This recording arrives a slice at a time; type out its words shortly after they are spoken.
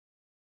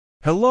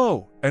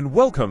Hello, and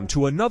welcome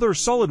to another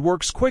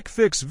SOLIDWORKS Quick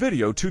Fix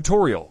video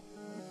tutorial.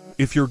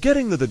 If you're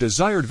getting the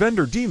desired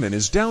vendor daemon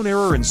is down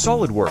error in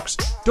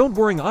SOLIDWORKS, don't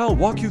worry, I'll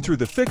walk you through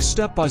the fix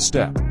step by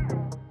step.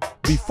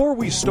 Before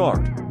we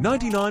start,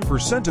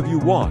 99% of you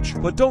watch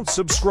but don't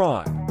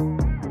subscribe.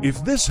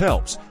 If this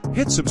helps,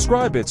 hit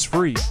subscribe, it's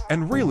free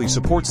and really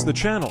supports the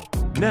channel.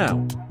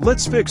 Now,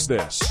 let's fix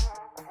this.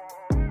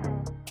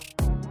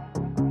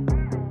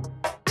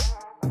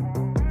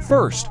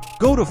 First,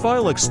 go to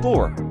File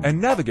Explorer and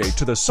navigate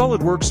to the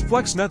SOLIDWORKS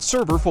FlexNet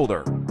server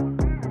folder.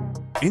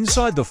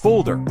 Inside the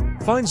folder,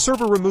 find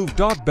Server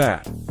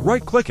Remove.bat,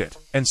 right-click it,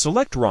 and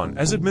select Run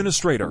as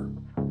Administrator.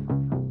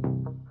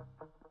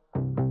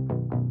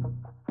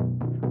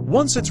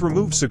 Once it's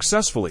removed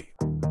successfully,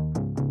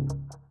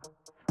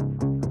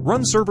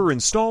 run Server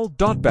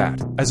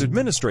Install.bat as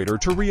administrator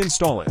to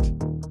reinstall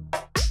it.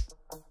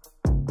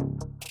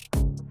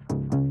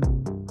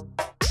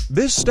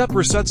 This step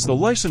resets the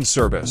license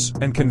service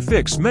and can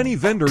fix many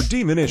vendor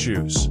daemon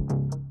issues.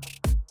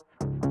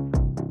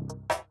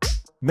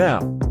 Now,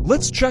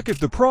 let's check if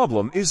the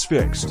problem is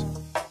fixed.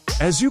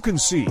 As you can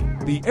see,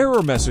 the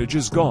error message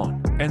is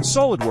gone and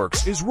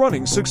SOLIDWORKS is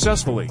running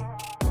successfully.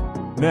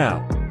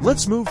 Now,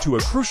 let's move to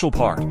a crucial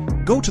part.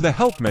 Go to the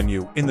Help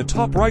menu in the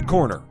top right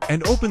corner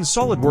and open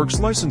SOLIDWORKS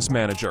License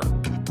Manager.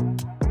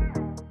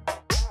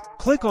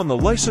 Click on the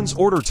License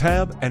Order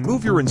tab and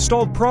move your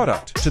installed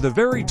product to the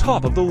very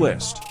top of the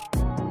list.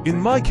 In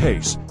my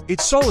case,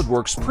 it's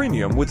SOLIDWORKS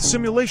Premium with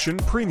Simulation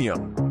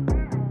Premium.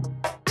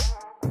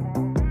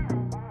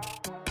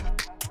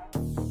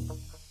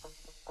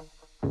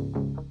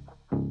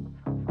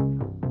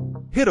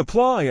 Hit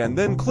Apply and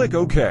then click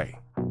OK.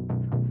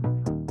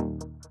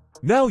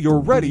 Now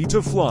you're ready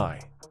to fly.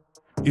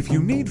 If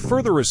you need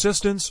further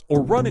assistance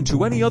or run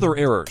into any other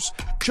errors,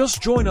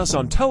 just join us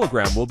on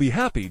Telegram. We'll be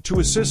happy to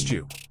assist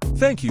you.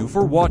 Thank you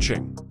for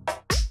watching.